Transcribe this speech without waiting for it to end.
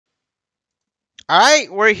All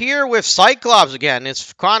right, we're here with Cyclops again.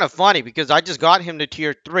 It's kind of funny because I just got him to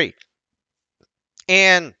tier 3.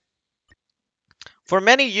 And for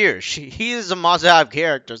many years, he is a must-have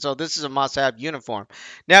character, so this is a must-have uniform.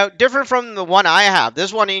 Now, different from the one I have,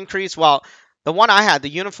 this one increased, well, the one I had, the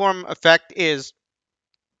uniform effect is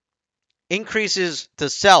increases the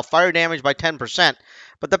self fire damage by 10%,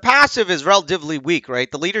 but the passive is relatively weak, right?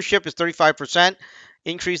 The leadership is 35%,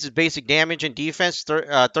 increases basic damage and defense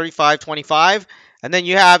 35, 25, and then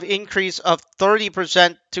you have increase of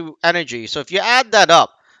 30% to energy. So if you add that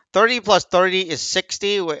up, 30 plus 30 is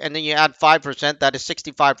 60, and then you add 5%, that is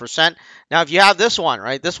 65%. Now, if you have this one,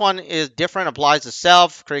 right, this one is different, applies to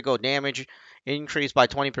self, critical damage increased by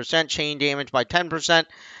 20%, chain damage by 10%.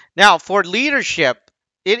 Now, for leadership,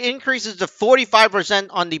 it increases to 45%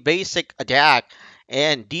 on the basic attack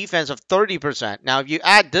and defense of 30%. Now, if you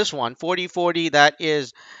add this one, 40 40, that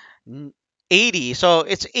is 80. So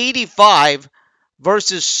it's 85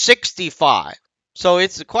 versus 65. So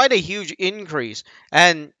it's quite a huge increase.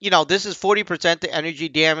 And, this is 40% to energy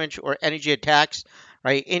damage or energy attacks,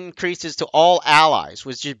 right? Increases to all allies,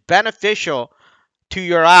 which is beneficial to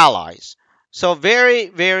your allies. So very,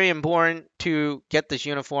 very important to get this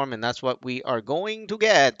uniform, and that's what we are going to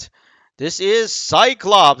get. This is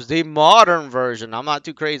Cyclops, the modern version. I'm not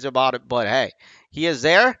too crazy about it, but hey, he is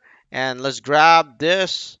there. And let's grab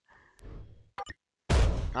this. All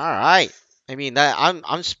right. I mean that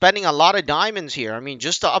I'm spending a lot of diamonds here. I mean,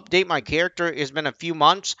 just to update my character, it's been a few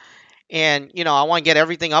months, and I want to get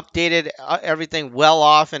everything updated, everything well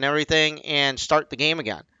off, and everything, and start the game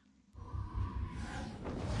again.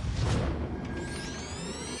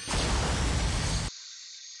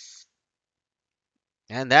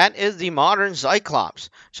 And that is the modern Cyclops.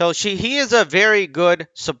 So he is a very good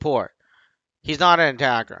support. He's not an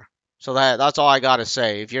attacker. So that's all I gotta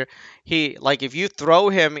say. If you throw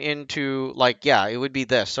him into, like, yeah, it would be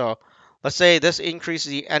this. So let's say this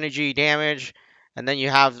increases the energy damage, and then you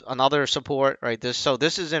have another support, right? This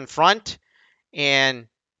is in front, and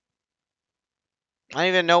I don't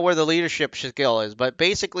even know where the leadership skill is, but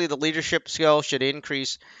basically the leadership skill should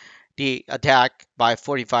increase the attack by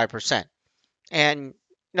 45%. And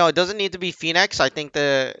no, it doesn't need to be Phoenix. I think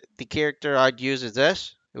the character I'd use is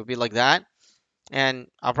this. It would be like that. And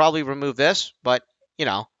I'll probably remove this, but you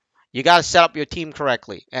know, you got to set up your team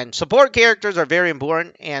correctly. And support characters are very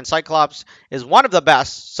important, and Cyclops is one of the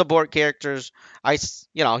best support characters.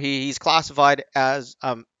 He's classified as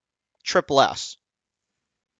triple S.